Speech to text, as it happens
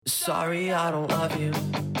Sorry, I don't love you.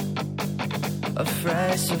 A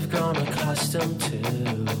phrase I've grown accustomed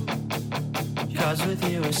to. Cause with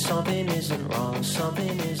you something isn't wrong,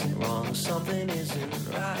 something isn't wrong, something isn't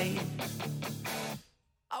right.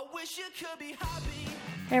 I wish you could be happy.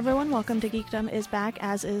 Hey everyone, welcome to Geekdom is Back,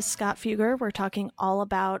 as is Scott Fugger. We're talking all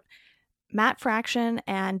about Matt Fraction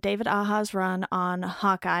and David Aja's run on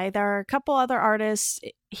Hawkeye. There are a couple other artists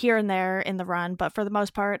here and there in the run, but for the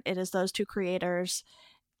most part, it is those two creators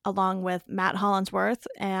along with Matt Hollinsworth,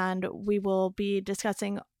 and we will be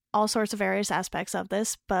discussing all sorts of various aspects of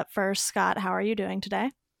this. But first, Scott, how are you doing today?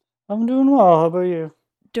 I'm doing well. How about you?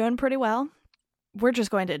 Doing pretty well. We're just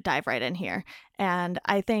going to dive right in here. And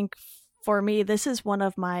I think for me, this is one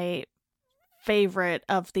of my favorite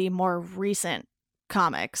of the more recent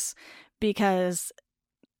comics, because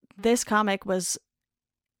this comic was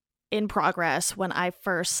in progress when I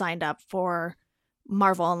first signed up for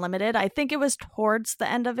Marvel Unlimited. I think it was towards the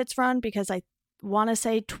end of its run, because I want to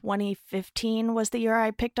say 2015 was the year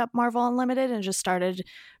I picked up Marvel Unlimited and just started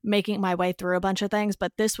making my way through a bunch of things.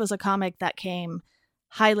 But this was a comic that came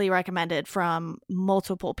highly recommended from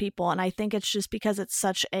multiple people, and I think it's just because it's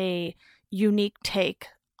such a unique take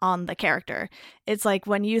on the character. It's like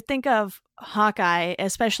when you think of Hawkeye,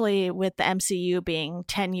 especially with the MCU being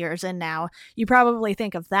 10 years in now, you probably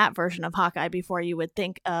think of that version of Hawkeye before you would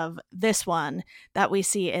think of this one that we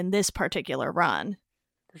see in this particular run.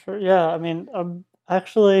 For sure. Yeah, I mean, I'm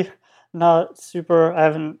actually not super, I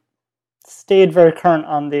haven't stayed very current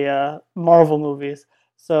on the Marvel movies.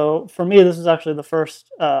 So for me, this is actually the first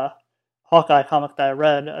Hawkeye comic that I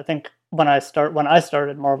read. I think when I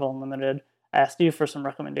started Marvel Unlimited, I asked you for some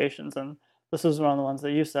recommendations, and this was one of the ones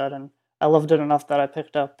that you said, and I loved it enough that I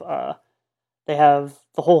picked up. They have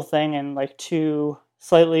the whole thing in like two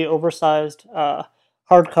slightly oversized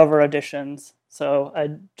hardcover editions. So I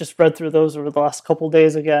just read through those over the last couple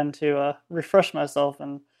days again to refresh myself,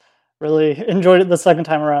 and really enjoyed it the second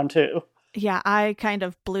time around too. Yeah, I kind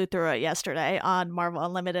of blew through it yesterday on Marvel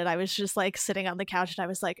Unlimited. I was just like sitting on the couch and I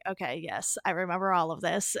was like, okay, yes, I remember all of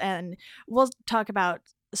this. And we'll talk about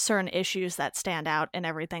certain issues that stand out and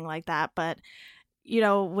everything like that. But, you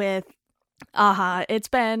know, with Aja, it's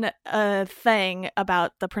been a thing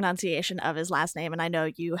about the pronunciation of his last name. And I know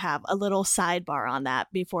you have a little sidebar on that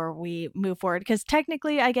before we move forward, because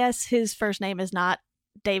technically, I guess his first name is not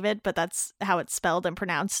David, but that's how it's spelled and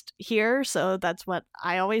pronounced here. So that's what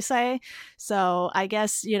I always say. So I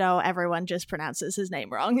guess, you know, everyone just pronounces his name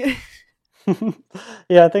wrong.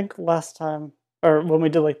 Yeah, I think last time, or when we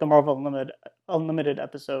did like the Marvel Unlimited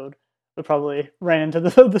episode, we probably ran into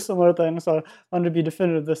the similar thing. So I wanted to be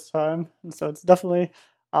definitive this time. And so it's definitely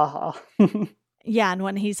Aja. Yeah, and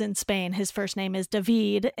when he's in Spain, his first name is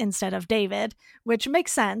David instead of David, which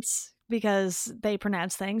makes sense because they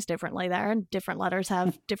pronounce things differently there, and different letters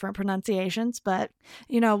have different pronunciations. But,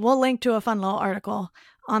 you know, we'll link to a fun little article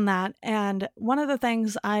on that. And one of the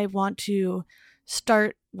things I want to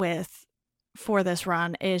start with for this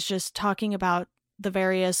run is just talking about the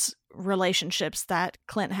various relationships that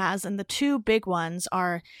Clint has. And the two big ones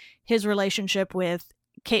are his relationship with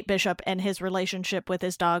Kate Bishop and his relationship with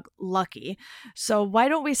his dog Lucky. So why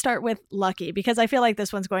don't we start with Lucky? Because I feel like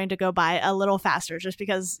this one's going to go by a little faster just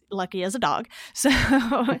because Lucky is a dog. So,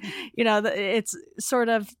 you know, it's sort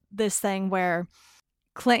of this thing where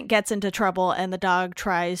Clint gets into trouble and the dog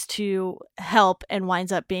tries to help and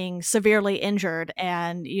winds up being severely injured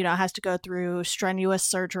and, you know, has to go through strenuous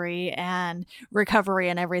surgery and recovery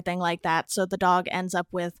and everything like that. So the dog ends up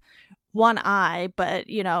with one eye, but,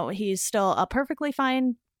 you know, he's still a perfectly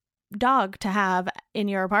fine dog to have in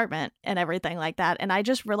your apartment and everything like that. And I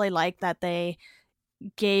just really like that they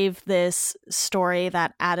gave this story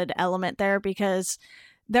that added element there, because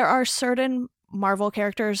there are certain Marvel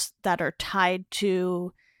characters that are tied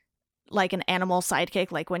to like an animal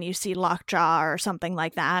sidekick, like when you see Lockjaw or something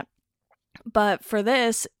like that. But for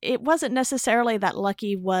this, it wasn't necessarily that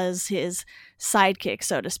Lucky was his sidekick,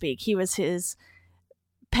 so to speak. He was his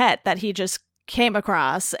pet that he just came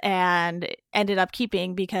across and ended up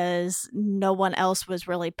keeping because no one else was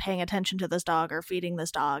really paying attention to this dog or feeding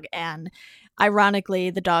this dog. And ironically,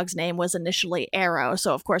 the dog's name was initially Arrow,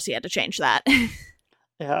 so of course he had to change that.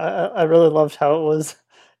 Yeah, I really loved how it was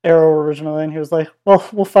Arrow originally, and he was like, well,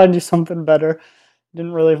 we'll find you something better.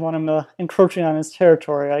 Didn't really want him encroaching on his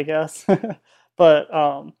territory, I guess. But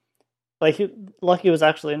Lucky was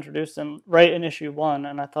actually introduced right in issue 1,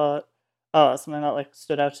 and I thought something that like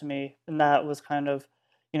stood out to me, and that was kind of,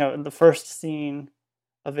 you know, in the first scene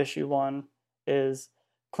of issue 1 is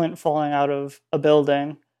Clint falling out of a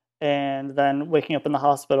building and then waking up in the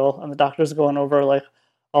hospital, and the doctor's going over like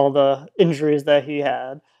all the injuries that he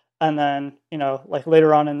had. And then, like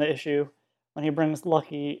later on in the issue, when he brings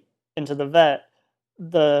Lucky into the vet,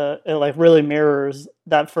 it like really mirrors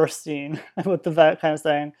that first scene with the vet kind of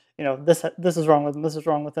saying, this is wrong with him, this is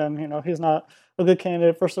wrong with him. He's not a good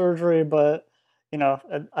candidate for surgery, but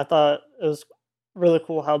I thought it was really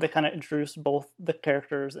cool how they kind of introduced both the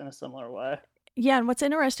characters in a similar way. Yeah, and what's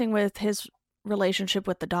interesting with his relationship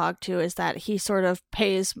with the dog too is that he sort of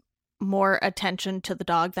pays more attention to the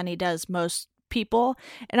dog than he does most people.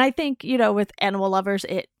 And I think, with animal lovers,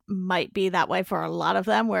 it might be that way for a lot of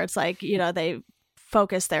them, where it's like, they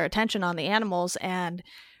focus their attention on the animals. And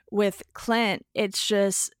with Clint, it's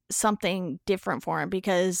just something different for him,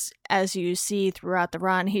 because as you see throughout the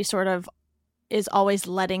run, he sort of is always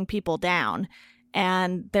letting people down,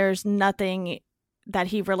 and there's nothing that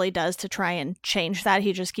he really does to try and change that.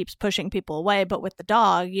 He just keeps pushing people away. But with the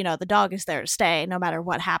dog, the dog is there to stay no matter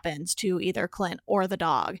what happens to either Clint or the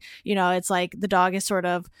dog. It's like the dog is sort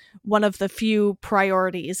of one of the few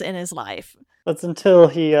priorities in his life. That's until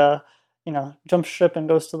he jumps ship and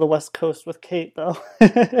goes to the West Coast with Kate, though.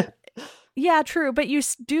 Yeah, true. But you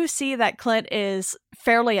do see that Clint is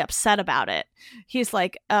fairly upset about it. He's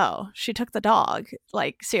like, oh, she took the dog.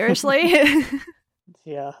 Like, seriously?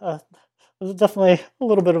 Yeah, it was definitely a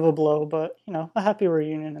little bit of a blow, but, a happy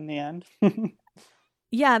reunion in the end.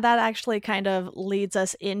 Yeah, that actually kind of leads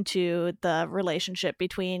us into the relationship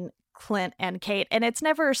between Clint and Kate. And it's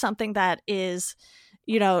never something that is,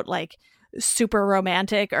 like super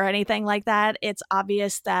romantic or anything like that. It's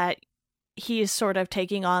obvious that he's sort of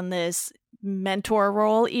taking on this mentor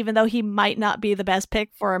role, even though he might not be the best pick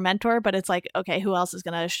for a mentor. But it's like, okay, who else is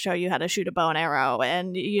going to show you how to shoot a bow and arrow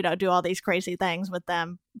and, do all these crazy things with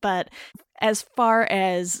them? But as far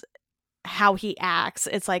as how he acts,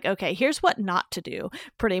 it's like, okay, here's what not to do,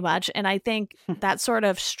 pretty much. And I think that sort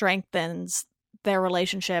of strengthens their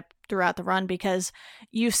relationship throughout the run, because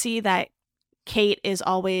you see that Kate is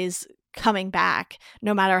always coming back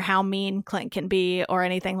no matter how mean Clint can be or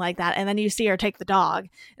anything like that. And then you see her take the dog,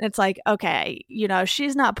 and it's like, okay,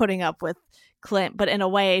 she's not putting up with Clint, but in a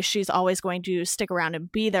way she's always going to stick around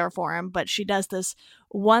and be there for him. But she does this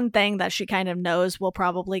one thing that she kind of knows will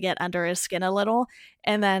probably get under his skin a little,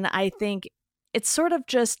 and then I think it's sort of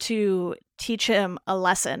just to teach him a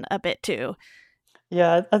lesson a bit too.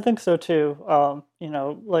 Yeah, I think so too.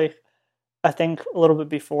 Like I think a little bit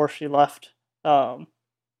before she left,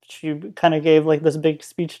 she kind of gave like this big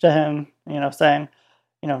speech to him, saying,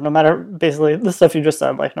 no matter, basically the stuff you just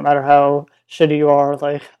said, like no matter how shitty you are,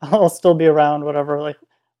 like I'll still be around, whatever, like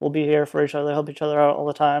we'll be here for each other, help each other out all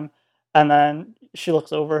the time. And then she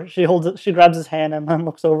looks over, she grabs his hand and then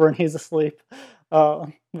looks over and he's asleep,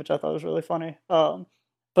 which I thought was really funny.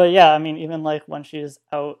 But yeah, I mean, even like when she's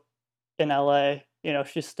out in LA,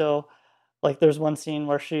 she's still like, there's one scene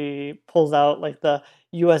where she pulls out like the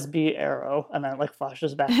USB arrow and then like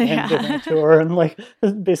flashes back to him, giving it to her, and like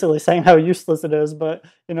basically saying how useless it is, but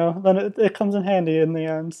then it comes in handy in the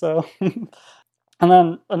end. So and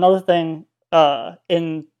then another thing,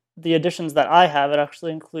 in the editions that I have, it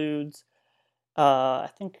actually includes I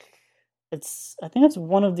think it's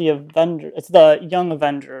one of the Avengers, it's the Young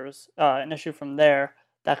Avengers, an issue from there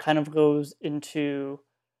that kind of goes into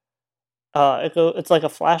it's like a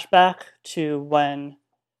flashback to when,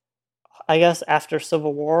 I guess, after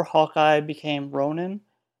Civil War, Hawkeye became Ronin,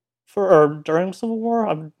 or during Civil War.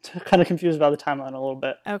 I'm kind of confused about the timeline a little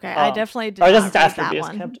bit. Okay, I definitely did. I guess not it's read after, that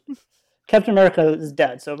because one. Captain America is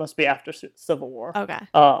dead, so it must be after Civil War. Okay.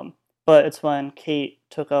 But it's when Kate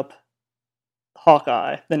took up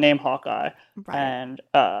Hawkeye, the name Hawkeye, Right. and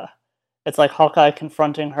it's like Hawkeye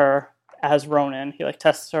confronting her as Ronin. He like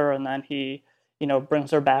tests her, and then he brings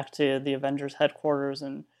her back to the Avengers headquarters,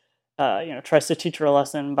 and tries to teach her a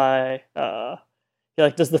lesson by he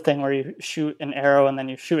like does the thing where you shoot an arrow and then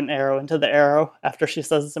you shoot an arrow into the arrow after she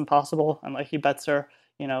says it's impossible, and like he bets her,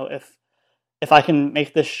 if I can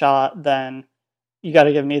make this shot, then you got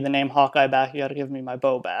to give me the name Hawkeye back, you got to give me my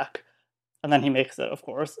bow back. And then he makes it, of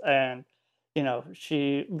course, and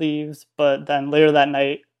she leaves, but then later that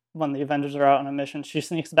night when the Avengers are out on a mission, she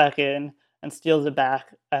sneaks back in and steals it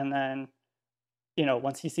back, and then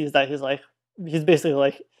once he sees that, he's basically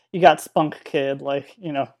like, you got spunk, kid, like,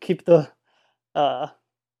 keep the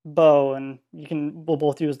bow and we'll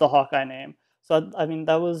both use the Hawkeye name. So I mean,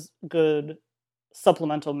 that was good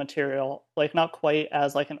supplemental material, like not quite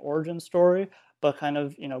as like an origin story, but kind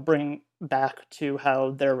of bring back to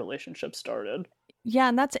how their relationship started. Yeah,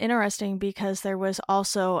 and that's interesting because there was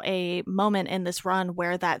also a moment in this run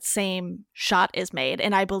where that same shot is made,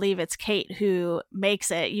 and I believe it's Kate who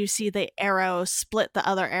makes it. You see the arrow split the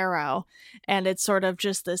other arrow, and it's sort of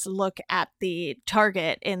just this look at the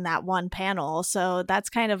target in that one panel. So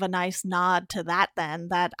that's kind of a nice nod to that, then,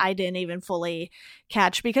 that I didn't even fully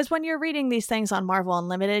catch. Because when you're reading these things on Marvel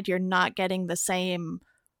Unlimited, you're not getting the same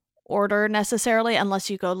order necessarily unless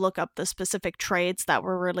you go look up the specific trades that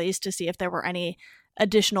were released to see if there were any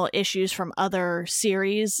additional issues from other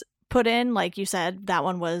series put in. Like you said, that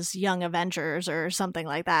one was Young Avengers or something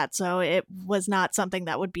like that, so it was not something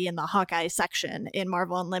that would be in the Hawkeye section in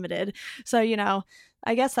Marvel Unlimited. So,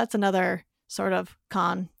 I guess that's another sort of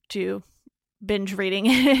con to binge reading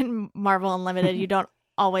in Marvel Unlimited. You don't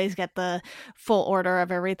always get the full order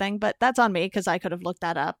of everything, but that's on me because I could have looked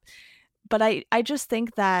that up. But I just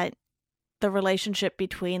think that the relationship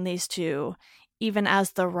between these two, even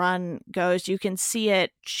as the run goes, you can see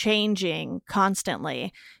it changing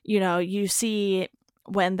constantly. You see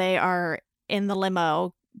when they are in the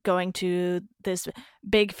limo going to this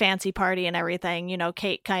big fancy party and everything,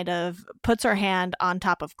 Kate kind of puts her hand on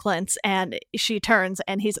top of Clint's and she turns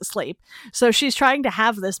and he's asleep. So she's trying to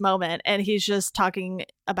have this moment and he's just talking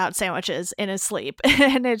about sandwiches in his sleep.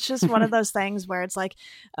 And it's just one of those things where it's like,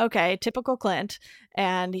 okay, typical Clint.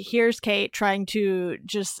 And here's Kate trying to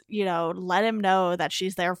just, let him know that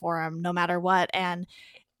she's there for him no matter what. And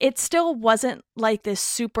it still wasn't like this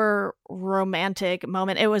super romantic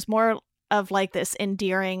moment. It was more of like this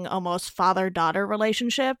endearing, almost father-daughter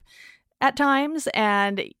relationship at times.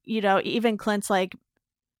 And, even Clint's like,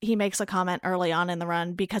 he makes a comment early on in the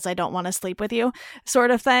run, because I don't want to sleep with you,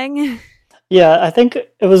 sort of thing. Yeah, I think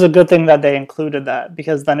it was a good thing that they included that,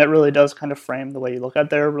 because then it really does kind of frame the way you look at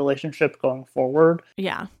their relationship going forward.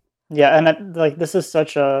 Yeah. Yeah, and this is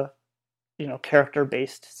such a,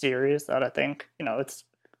 character-based series that I think, it's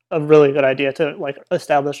a really good idea to like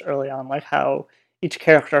establish early on like how each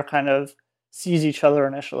character kind of sees each other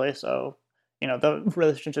initially, so the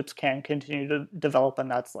relationships can continue to develop,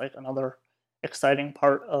 and that's like another exciting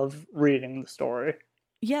part of reading the story.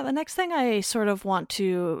 Yeah, the next thing I sort of want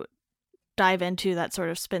to dive into that sort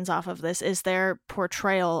of spins off of this is their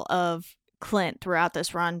portrayal of Clint throughout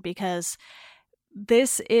this run, because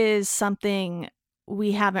this is something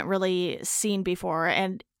we haven't really seen before.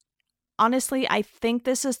 And honestly, I think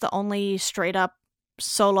this is the only straight up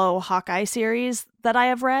solo Hawkeye series that I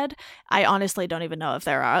have read. I honestly don't even know if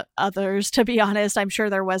there are others, to be honest. I'm sure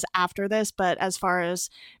there was after this, but as far as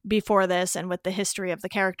before this and with the history of the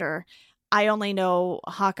character, I only know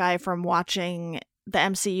Hawkeye from watching the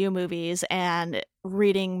MCU movies and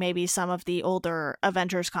reading maybe some of the older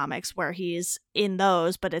Avengers comics where he's in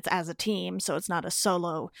those, but it's as a team, so it's not a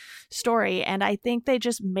solo story. And I think they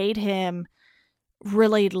just made him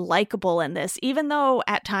really likable in this, even though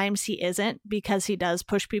at times he isn't, because he does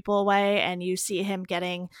push people away, and you see him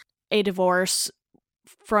getting a divorce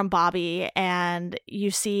from Bobby, and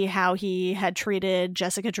you see how he had treated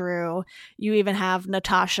Jessica Drew. You even have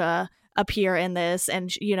Natasha appear in this,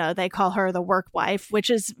 and they call her the work wife,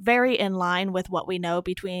 which is very in line with what we know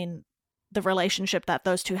between the relationship that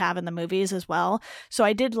those two have in the movies as well. So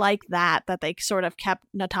I did like that they sort of kept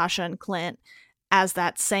Natasha and Clint as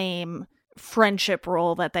that same friendship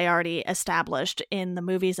role that they already established in the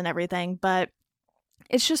movies and everything. But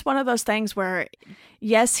it's just one of those things where,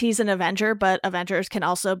 yes, he's an Avenger, but Avengers can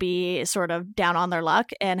also be sort of down on their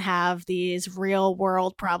luck and have these real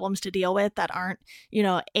world problems to deal with that aren't,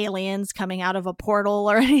 aliens coming out of a portal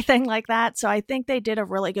or anything like that. So I think they did a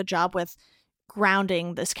really good job with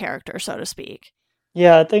grounding this character, so to speak.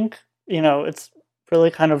 Yeah, I think, it's really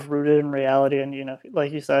kind of rooted in reality, and,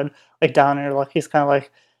 like you said, like down in your luck, he's kind of like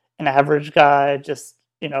an average guy, just,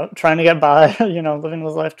 trying to get by, living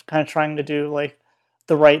his life, kind of trying to do like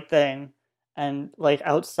the right thing, and like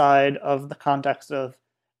outside of the context of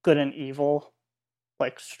good and evil,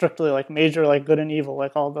 like strictly like major like good and evil,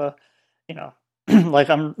 like all the, like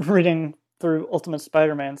I'm reading through Ultimate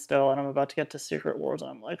Spider-Man still, and I'm about to get to Secret Wars,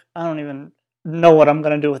 and I'm like, I don't even know what I'm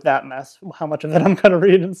gonna do with that mess, how much of it I'm gonna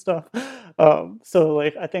read and stuff. So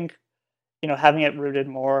like I think, having it rooted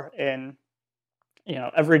more in,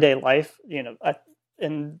 everyday life.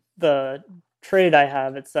 In the trade I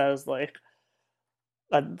have, it says like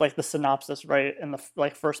the synopsis right in the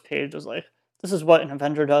like first page is like, this is what an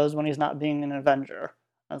Avenger does when he's not being an Avenger.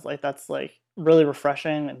 I was like, that's like really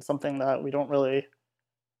refreshing and something that we don't really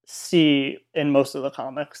see in most of the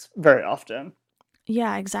comics very often.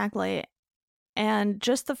 Yeah, exactly. And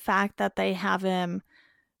just the fact that they have him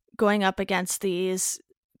going up against these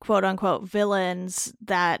quote unquote villains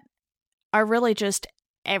that are really just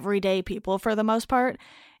everyday people for the most part.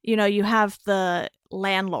 you have the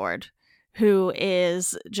landlord who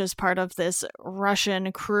is just part of this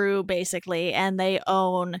Russian crew, basically, and they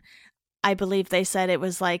own, I believe they said it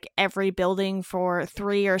was like every building for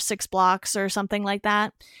 3 or 6 blocks or something like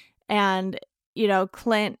that. And,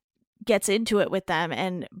 Clint gets into it with them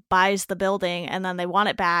and buys the building, and then they want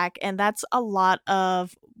it back. And that's a lot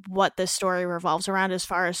of what this story revolves around as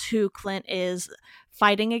far as who Clint is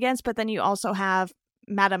fighting against. But then you also have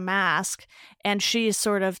Madame Mask, and she's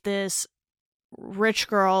sort of this rich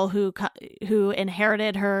girl who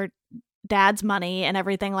inherited her dad's money and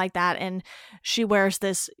everything like that, and she wears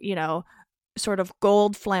this sort of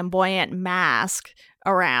gold flamboyant mask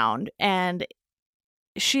around, and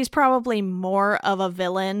she's probably more of a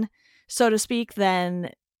villain, so to speak,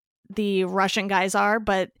 than the Russian guys are,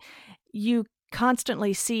 but you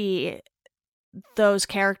constantly see those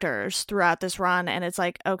characters throughout this run, and it's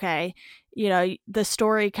like, okay, the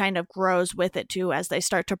story kind of grows with it too as they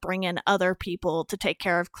start to bring in other people to take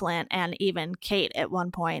care of Clint and even Kate at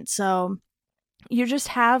one point. So you just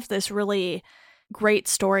have this really great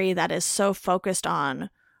story that is so focused on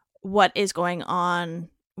what is going on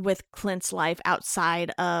with Clint's life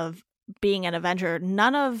outside of being an Avenger.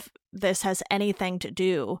 None of this has anything to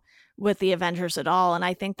do with the Avengers at all, and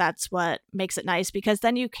I think that's what makes it nice, because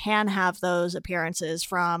then you can have those appearances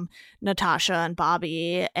from Natasha and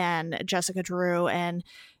Bobby and Jessica Drew, and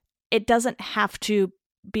it doesn't have to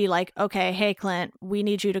be like, okay, hey Clint, we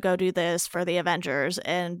need you to go do this for the Avengers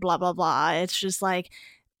and blah blah blah. It's just like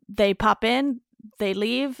they pop in, they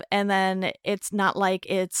leave, and then it's not like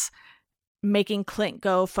it's making Clint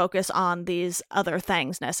go focus on these other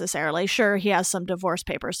things necessarily. Sure, he has some divorce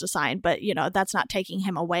papers to sign, but that's not taking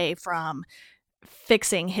him away from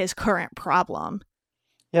fixing his current problem.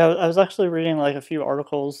 Yeah, I was actually reading like a few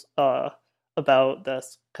articles about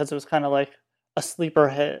this, because it was kind of like a sleeper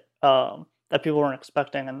hit that people weren't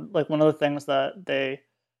expecting, and like one of the things that they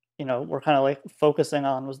were kind of like focusing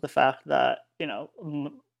on was the fact that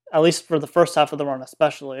at least for the first half of the run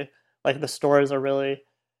especially, like the stories are really,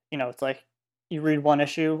 it's like you read one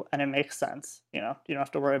issue and it makes sense. You don't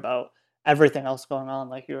have to worry about everything else going on,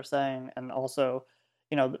 like you were saying. And also,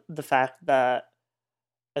 the fact that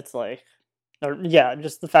it's like,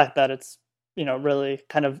 just the fact that it's, really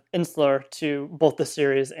kind of insular to both the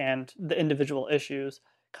series and the individual issues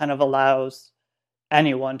kind of allows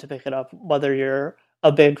anyone to pick it up, whether you're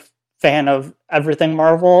a big fan of everything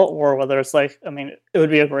Marvel or whether it's like, I mean, it would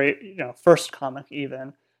be a great, first comic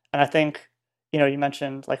even. And I think, you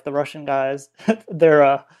mentioned like the Russian guys,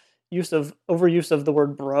 their overuse of the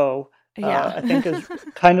word bro, I think is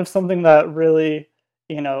kind of something that really,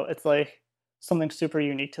 it's like something super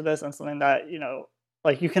unique to this, and something that,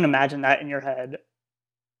 like you can imagine that in your head,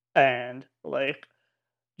 and like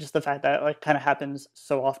just the fact that like kind of happens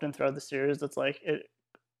so often throughout the series. It's like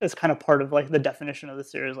it's kind of part of like the definition of the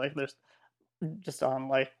series. Like there's just on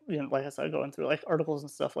like like I said, going through like articles and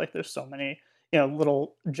stuff, like there's so many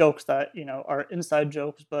little jokes that are inside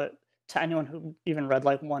jokes, but to anyone who even read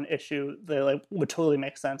like one issue, they like would totally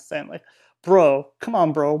make sense, saying like, bro, come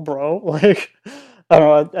on bro, like I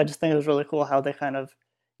don't know, I just think it was really cool how they kind of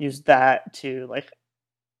used that to like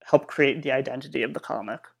help create the identity of the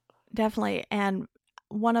comic. Definitely. And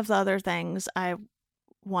one of the other things I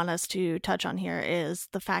want us to touch on here is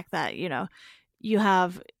the fact that you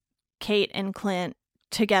have Kate and Clint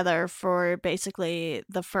together for basically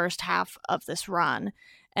the first half of this run,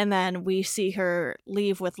 and then we see her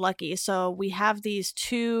leave with Lucky. So we have these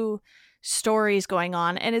two stories going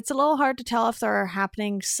on, and it's a little hard to tell if they're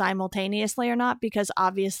happening simultaneously or not, because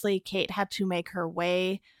obviously Kate had to make her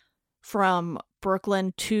way from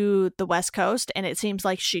Brooklyn to the West Coast, and it seems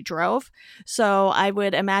like she drove. So I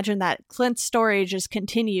would imagine that Clint's story just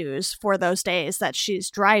continues for those days that she's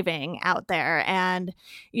driving out there, and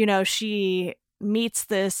she meets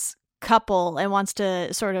this couple and wants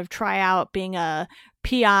to sort of try out being a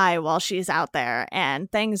PI while she's out there,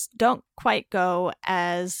 and things don't quite go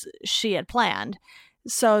as she had planned.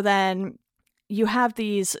 So then you have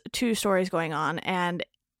these two stories going on, and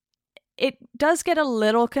it does get a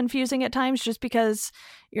little confusing at times, just because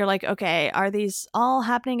you're like, okay, are these all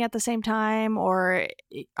happening at the same time, or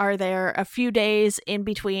are there a few days in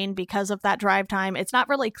between because of that drive time? It's not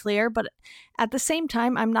really clear, but at the same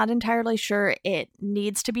time, I'm not entirely sure it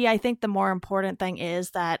needs to be. I think the more important thing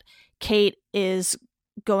is that Kate is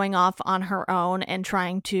going off on her own and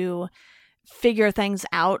trying to figure things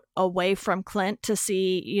out away from Clint to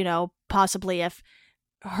see, possibly if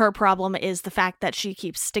her problem is the fact that she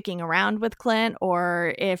keeps sticking around with Clint,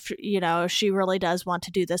 or if, she really does want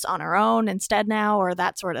to do this on her own instead now, or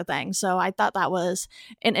that sort of thing. So I thought that was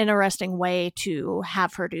an interesting way to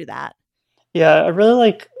have her do that. Yeah, I really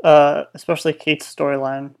like especially Kate's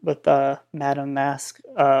storyline with Madame Mask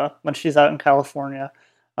when she's out in California.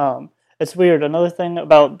 Um, it's weird. Another thing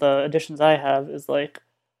about the editions I have is like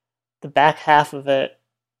the back half of it,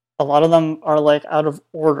 a lot of them are like out of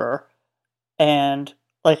order, and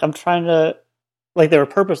like I'm trying to, like, they were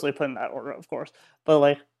purposely put in that order, of course, but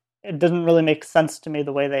like it didn't really make sense to me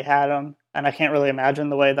the way they had them, and I can't really imagine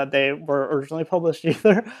the way that they were originally published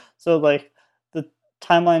either. So like the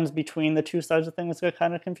timelines between the two sides of things get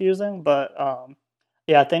kind of confusing, but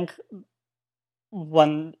yeah, I think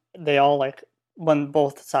when they all like when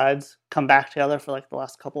both sides come back together for like the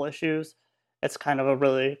last couple issues, it's kind of a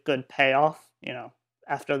really good payoff,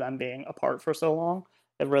 after them being apart for so long.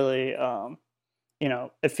 It really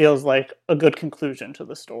it feels like a good conclusion to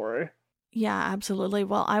the story. Yeah, absolutely.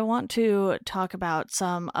 Well, I want to talk about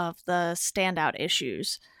some of the standout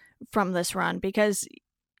issues from this run because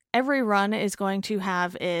every run is going to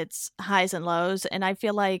have its highs and lows. And I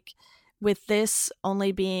feel like with this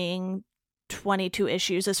only being 22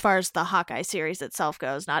 issues, as far as the Hawkeye series itself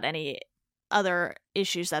goes, not any other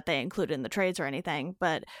issues that they include in the trades or anything,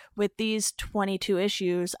 but with these 22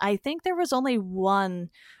 issues, I think there was only one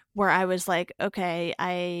where I was like, okay,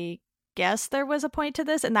 I guess there was a point to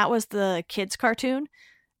this, and that was the kids cartoon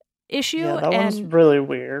Yeah, issue. that one's And really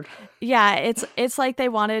weird. yeah, it's like they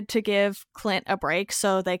wanted to give Clint a break,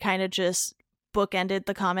 so they kind of just bookended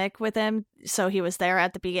the comic with him. So he was there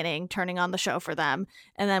at the beginning, turning on the show for them,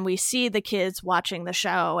 and then we see the kids watching the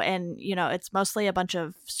show, and it's mostly a bunch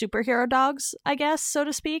of superhero dogs, I guess, so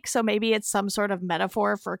to speak. So maybe it's some sort of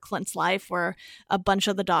metaphor for Clint's life, where a bunch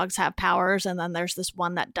of the dogs have powers, and then there's this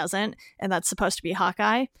one that doesn't, and that's supposed to be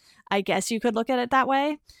Hawkeye. I guess you could look at it that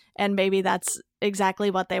way, and maybe that's exactly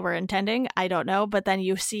what they were intending. I don't know. But then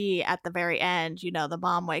you see at the very end, the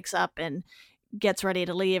mom wakes up and gets ready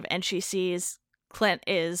to leave, and she sees Clint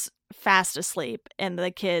is fast asleep, and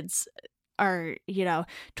the kids are,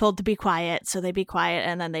 told to be quiet. So they be quiet,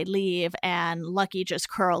 and then they leave, and Lucky just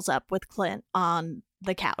curls up with Clint on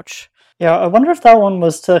the couch. Yeah, I wonder if that one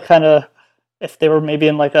was to kind of, if they were maybe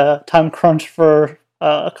in like a time crunch for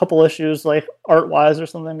a couple issues, like art wise or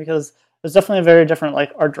something, because there's definitely a very different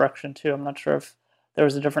like art direction too. I'm not sure if there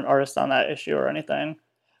was a different artist on that issue or anything,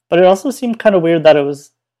 but it also seemed kind of weird that it was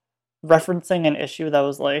referencing an issue that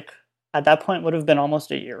was like at that point would have been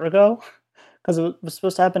almost a year ago, because it was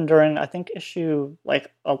supposed to happen during, I think, issue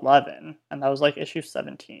like 11, and that was like issue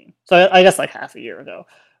 17. So I guess like half a year ago.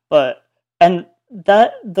 But and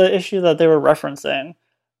that the issue that they were referencing,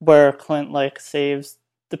 where Clint like saves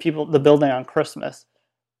the building on Christmas,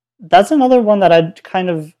 that's another one that I kind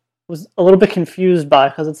of was a little bit confused by,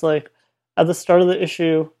 because it's like at the start of the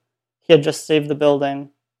issue he had just saved the building,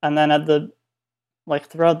 and then at the like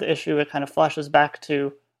throughout the issue it kind of flashes back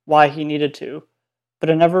to why he needed to, but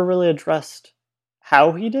it never really addressed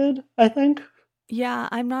how he did, I think. Yeah,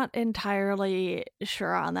 I'm not entirely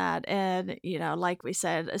sure on that. And, like we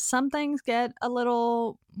said, some things get a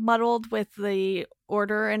little muddled with the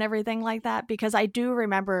order and everything like that, because I do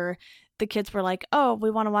remember the kids were like, oh, we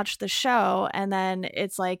want to watch the show. And then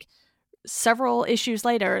it's like several issues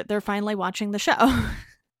later, they're finally watching the show.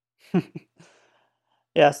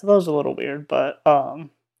 Yeah, so that was a little weird, but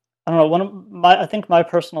I don't know, one of my I think my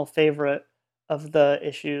personal favorite of the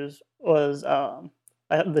issues was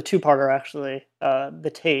the two-parter actually,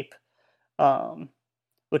 the tape, um,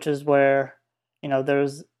 which is where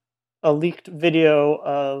there's a leaked video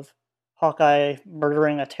of Hawkeye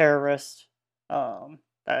murdering a terrorist,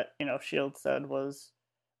 that Shield said was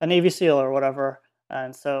a Navy SEAL or whatever,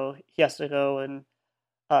 and so he has to go and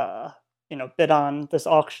bid on this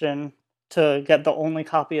auction to get the only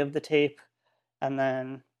copy of the tape, and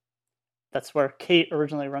then that's where Kate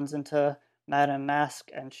originally runs into Madame Mask,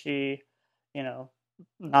 and she, you know,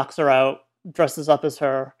 knocks her out, dresses up as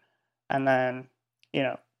her, and then, you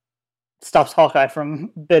know, stops Hawkeye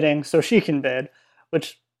from bidding so she can bid,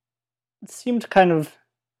 which seemed kind of,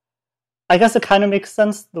 I guess it kind of makes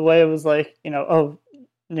sense the way it was like,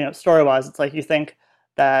 story wise, it's like you think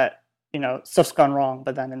that, stuff's gone wrong,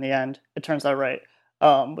 but then in the end, it turns out right,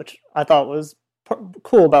 which I thought was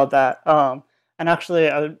cool about that. And actually,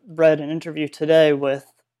 I read an interview today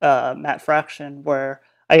with Matt Fraction where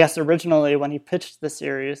I guess originally when he pitched the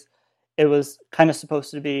series, it was kind of supposed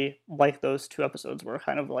to be like those two episodes were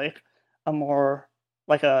kind of like a more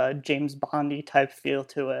like a James Bondy type feel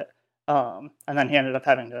to it. And then he ended up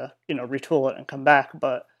having to, retool it and come back.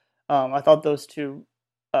 But I thought those two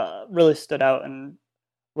really stood out and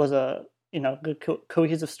was a, good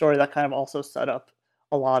cohesive story that kind of also set up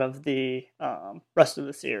a lot of the rest of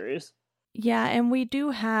the series. Yeah, and we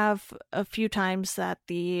do have a few times that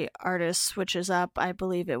the artist switches up. I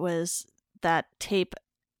believe it was that tape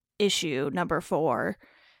issue number 4,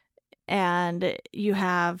 and you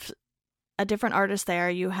have a different artist there.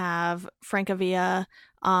 You have Francavilla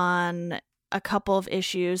on a couple of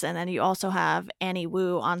issues, and then you also have Annie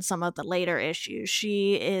Wu on some of the later issues.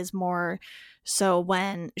 She is more so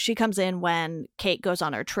when she comes in when Kate goes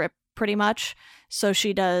on her trip, pretty much. So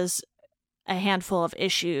she does a handful of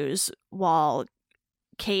issues while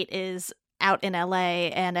Kate is out in LA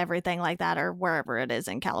and everything like that, or wherever it is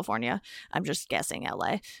in California. I'm just guessing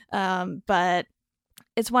LA. But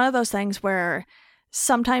it's one of those things where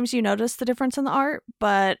sometimes you notice the difference in the art,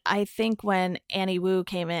 but I think when Annie Wu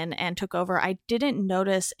came in and took over, I didn't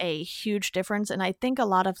notice a huge difference. And I think a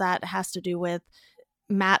lot of that has to do with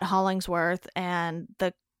Matt Hollingsworth and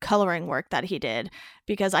the coloring work that he did,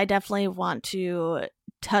 because I definitely want to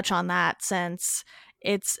touch on that, since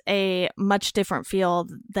it's a much different feel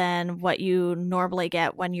than what you normally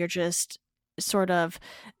get when you're just sort of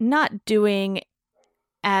not doing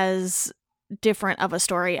as different of a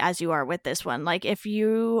story as you are with this one. Like if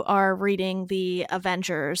you are reading the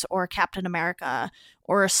Avengers or Captain America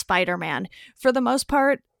or Spider-Man, for the most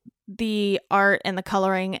part, the art and the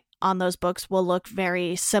coloring on those books will look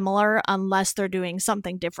very similar unless they're doing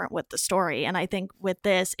something different with the story. And I think with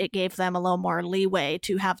this, it gave them a little more leeway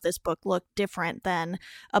to have this book look different than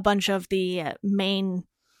a bunch of the main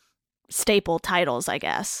staple titles, I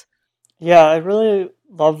guess. Yeah, I really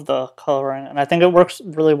love the coloring, and I think it works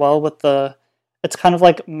really well with it's kind of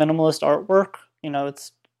like minimalist artwork.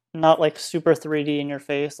 It's not like super 3D in your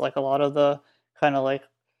face like a lot of the kind of like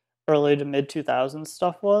early to mid 2000s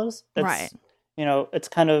stuff was. Right. It's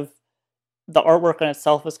kind of, the artwork in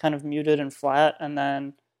itself is kind of muted and flat, and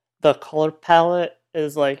then the color palette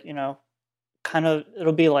is like, kind of,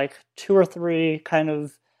 it'll be like 2 or 3 kind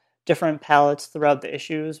of different palettes throughout the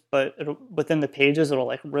issues, but within the pages it'll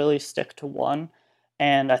like really stick to one.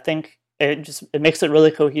 And I think it makes it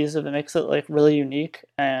really cohesive. It makes it like really unique,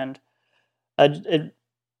 and it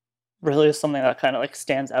really is something that kind of like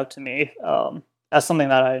stands out to me as something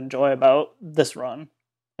that I enjoy about this run,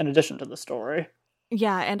 in addition to the story.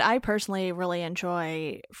 Yeah, and I personally really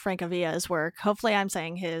enjoy Francavilla's work. Hopefully I'm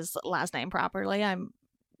saying his last name properly. I'm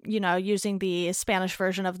using the Spanish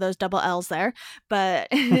version of those double L's there, but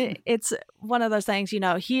it's one of those things,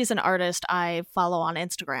 he's an artist I follow on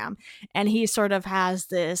Instagram, and he sort of has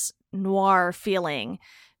this noir feeling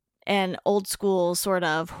and old school sort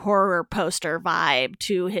of horror poster vibe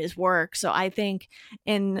to his work. So I think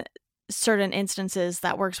in certain instances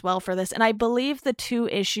that works well for this. And I believe the 2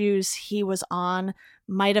 issues he was on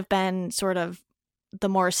might have been sort of the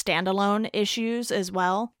more standalone issues as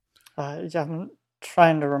well. Yeah,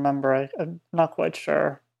 trying to remember. I'm not quite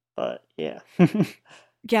sure, but yeah.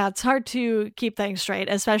 Yeah, it's hard to keep things straight,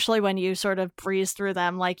 especially when you sort of breeze through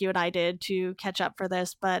them like you and I did to catch up for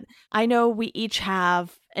this. But I know we each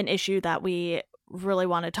have an issue that we really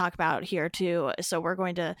want to talk about here too. So we're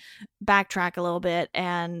going to backtrack a little bit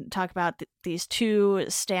and talk about these 2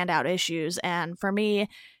 standout issues. And for me,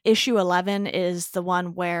 issue 11 is the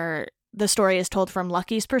one where the story is told from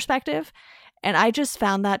Lucky's perspective. And I just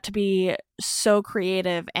found that to be so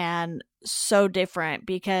creative and so different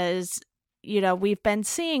because, we've been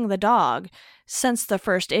seeing the dog since the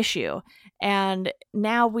first issue. And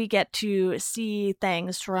now we get to see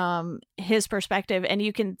things from his perspective. And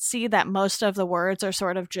you can see that most of the words are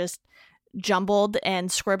sort of just jumbled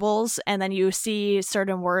and scribbles. And then you see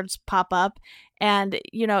certain words pop up. And,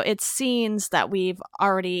 it's scenes that we've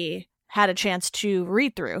already had a chance to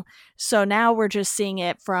read through. So now we're just seeing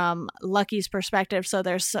it from Lucky's perspective. So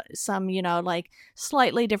there's some, like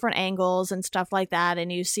slightly different angles and stuff like that.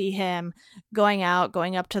 And you see him going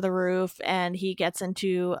up to the roof, and he gets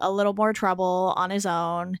into a little more trouble on his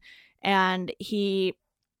own. And he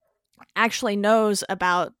actually knows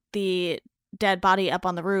about the dead body up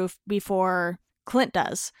on the roof before Clint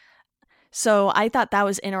does. So I thought that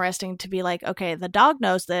was interesting to be like, okay, the dog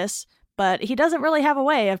knows this, but he doesn't really have a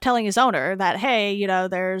way of telling his owner that, hey,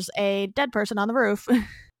 there's a dead person on the roof.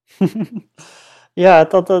 Yeah,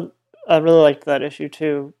 I really liked that issue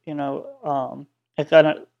too. It kind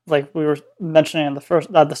of, like we were mentioning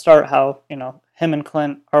at the start, how, him and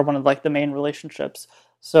Clint are one of like the main relationships.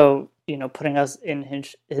 So, putting us in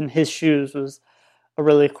his shoes was a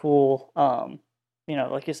really cool,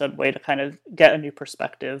 like you said, way to kind of get a new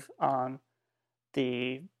perspective on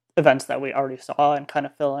the events that we already saw and kind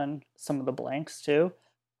of fill in some of the blanks too.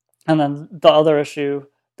 And then the other issue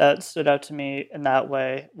that stood out to me in that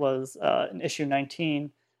way was in issue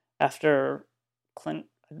 19, after Clint,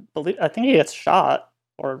 I think he gets shot,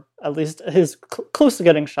 or at least he's close to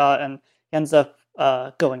getting shot, and he ends up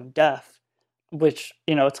going deaf, which,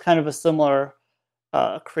 it's kind of a similar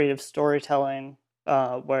creative storytelling,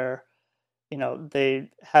 where they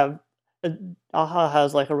have AHA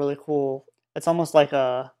has like a really cool. It's almost like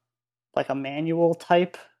a manual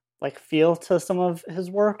type like feel to some of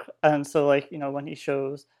his work, and so like when he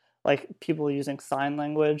shows like people using sign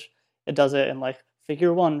language, it does it in like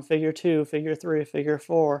figure one, figure two, figure three, figure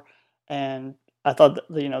four, and I thought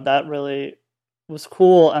that really was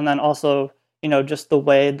cool, and then also just the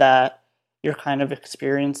way that you're kind of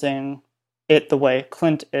experiencing it the way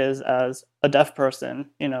Clint is as a deaf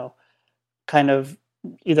person, kind of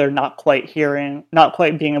either not quite hearing, not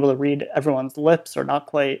quite being able to read everyone's lips, or not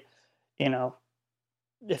quite, you know,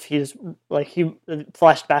 if he's like he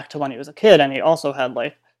flashed back to when he was a kid and he also had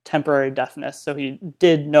like temporary deafness, so he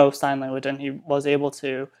did know sign language and he was able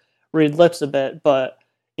to read lips a bit, but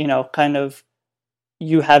kind of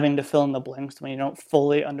you having to fill in the blanks when you don't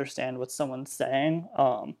fully understand what someone's saying.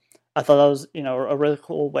 I thought that was a really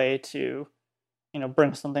cool way to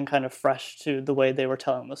bring something kind of fresh to the way they were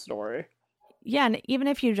telling the story. Yeah, and even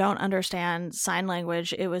if you don't understand sign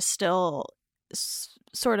language, it was still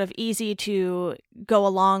sort of easy to go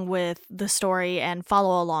along with the story and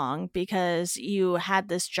follow along because you had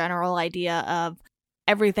this general idea of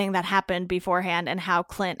everything that happened beforehand and how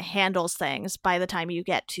Clint handles things by the time you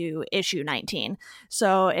get to issue 19.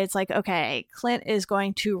 So it's like, okay, Clint is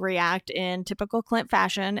going to react in typical Clint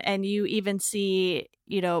fashion, and you even see,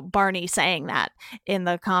 Barney saying that in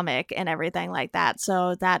the comic and everything like that.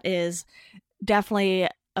 So that is definitely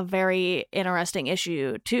a very interesting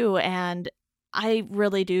issue too, and I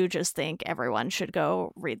really do just think everyone should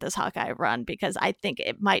go read this Hawkeye run because I think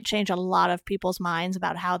it might change a lot of people's minds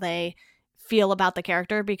about how they feel about the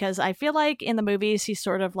character, because I feel like in the movies he's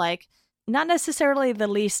sort of like not necessarily the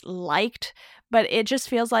least liked, but it just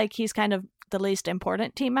feels like he's kind of the least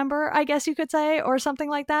important team member, I guess you could say, or something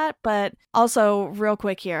like that. But also, real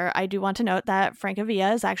quick here, I do want to note that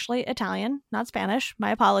Francavilla is actually Italian, not Spanish.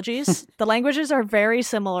 My apologies. The languages are very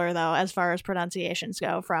similar, though, as far as pronunciations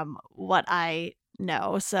go, from what I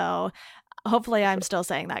know. So hopefully I'm still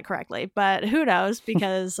saying that correctly, but who knows,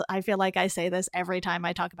 because I feel like I say this every time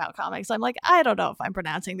I talk about comics. I'm like, I don't know if I'm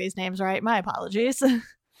pronouncing these names right. My apologies.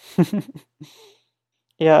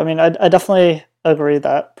 Yeah, I mean, I definitely agree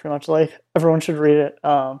that pretty much like everyone should read it.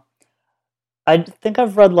 I think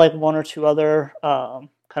I've read like one or two other kind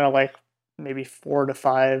of like maybe 4 to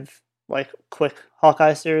 5 like quick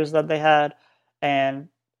Hawkeye series that they had, and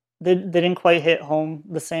they didn't quite hit home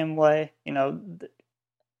the same way.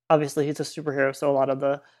 Obviously he's a superhero, so a lot of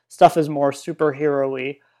the stuff is more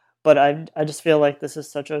superhero-y, but I just feel like this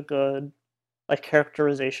is such a good like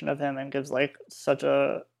characterization of him and gives like such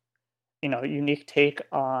a unique take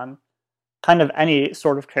on kind of any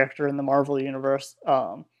sort of character in the Marvel universe,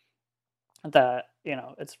 that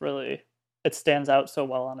it stands out so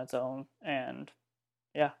well on its own, and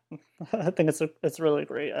yeah, I think it's really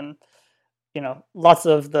great, and lots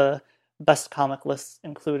of the best comic lists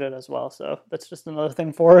included as well, so that's just another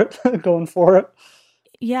thing for it going for it.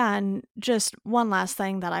 Yeah, and just one last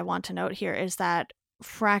thing that I want to note here is that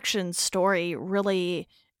Fraction's story really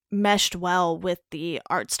meshed well with the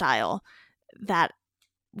art style that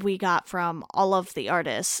we got from all of the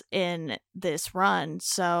artists in this run.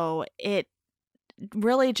 So it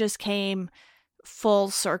really just came full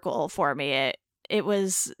circle for me. It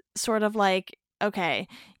was sort of like, okay,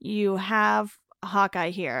 you have Hawkeye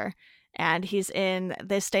here and he's in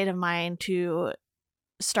this state of mind to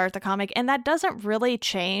start the comic, and that doesn't really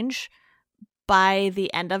change by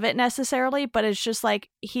the end of it necessarily, but it's just like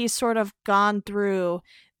he's sort of gone through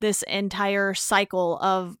this entire cycle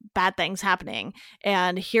of bad things happening,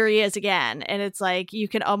 and here he is again, and it's like you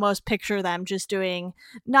can almost picture them just doing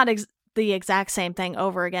not the exact same thing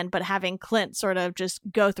over again, but having Clint sort of just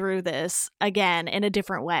go through this again in a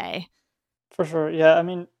different way. For sure, yeah. I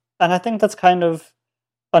mean, and I think that's kind of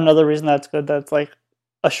another reason that's good, that it's like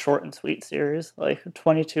a short and sweet series. Like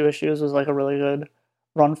 22 issues was like a really good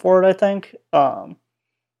run for it, I think.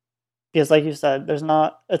 Because like you said,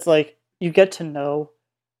 it's like you get to know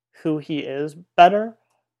who he is better,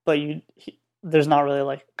 but there's not really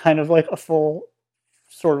like kind of like a full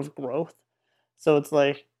sort of growth. So it's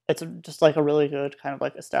like it's just like a really good kind of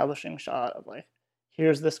like establishing shot of like,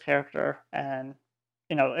 here's this character, and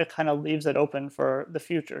it kind of leaves it open for the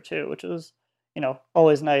future too, which is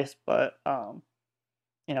always nice, but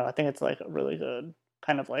I think it's like a really good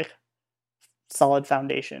kind of like solid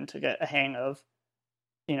foundation to get a hang of,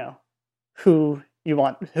 you know, who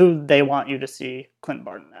they want you to see Clint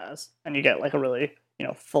Barton as, and you get like a really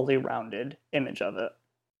fully rounded image of it.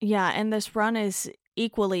 Yeah, and this run is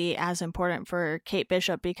equally as important for Kate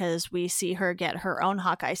Bishop because we see her get her own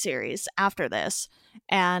Hawkeye series after this.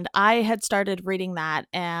 And I had started reading that,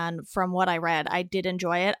 and from what I read, I did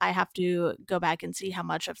enjoy it. I have to go back and see how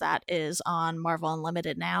much of that is on Marvel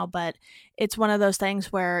Unlimited now, but it's one of those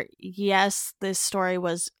things where, yes, this story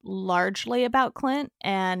was largely about Clint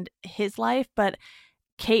and his life, but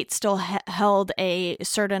Kate still held a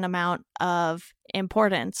certain amount of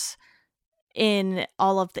importance in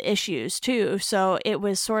all of the issues too. So it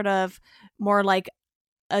was sort of more like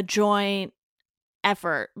a joint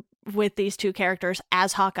effort with these two characters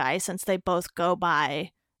as Hawkeye, since they both go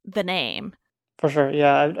by the name. For sure.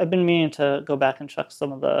 Yeah, I've been meaning to go back and check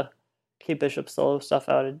some of the Kate Bishop solo stuff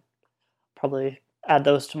out. I'd probably add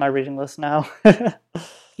those to my reading list now.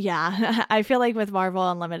 Yeah, I feel like with Marvel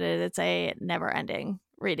Unlimited, it's a never-ending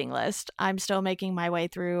reading list. I'm still making my way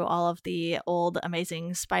through all of the old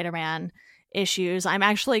Amazing Spider-Man issues. I'm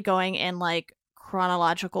actually going in like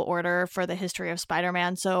chronological order for the history of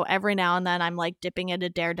Spider-Man. So every now and then I'm like dipping into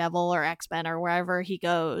Daredevil or X-Men or wherever he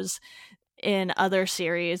goes in other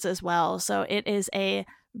series as well. So it is a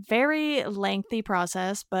very lengthy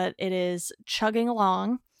process, but it is chugging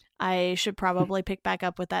along. I should probably pick back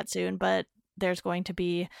up with that soon, but there's going to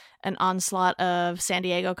be an onslaught of San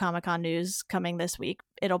Diego Comic-Con news coming this week.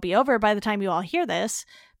 It'll be over by the time you all hear this,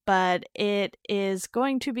 but it is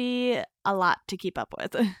going to be a lot to keep up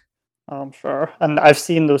with. I'm sure. And I've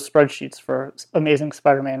seen those spreadsheets for Amazing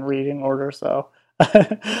Spider-Man reading order, so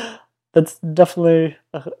that's definitely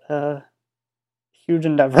a huge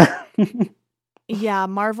endeavor. Yeah,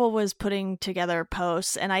 Marvel was putting together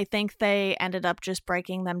posts, and I think they ended up just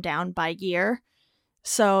breaking them down by year.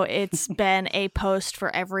 So it's been a post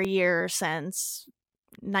for every year since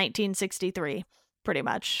 1963, pretty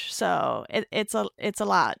much. So it's a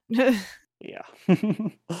lot. Yeah,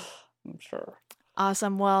 I'm sure.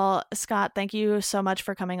 Awesome. Well, Scott, thank you so much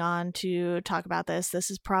for coming on to talk about this.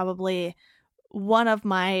 This is probably one of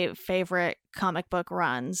my favorite comic book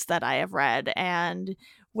runs that I have read. And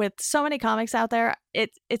with so many comics out there,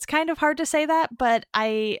 it's kind of hard to say that, but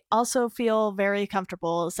I also feel very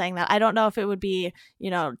comfortable saying that. I don't know if it would be,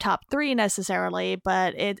 top 3 necessarily,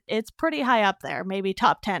 but it's pretty high up there, maybe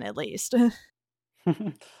top 10 at least.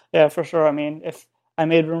 Yeah, for sure. I mean, if I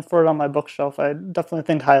made room for it on my bookshelf, I definitely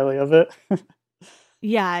think highly of it.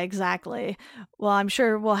 Yeah, exactly. Well, I'm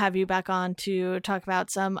sure we'll have you back on to talk about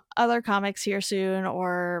some other comics here soon,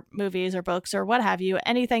 or movies or books or what have you.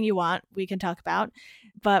 Anything you want, we can talk about.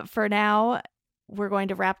 But for now, we're going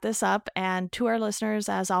to wrap this up. And to our listeners,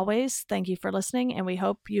 as always, thank you for listening, and we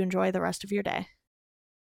hope you enjoy the rest of your day.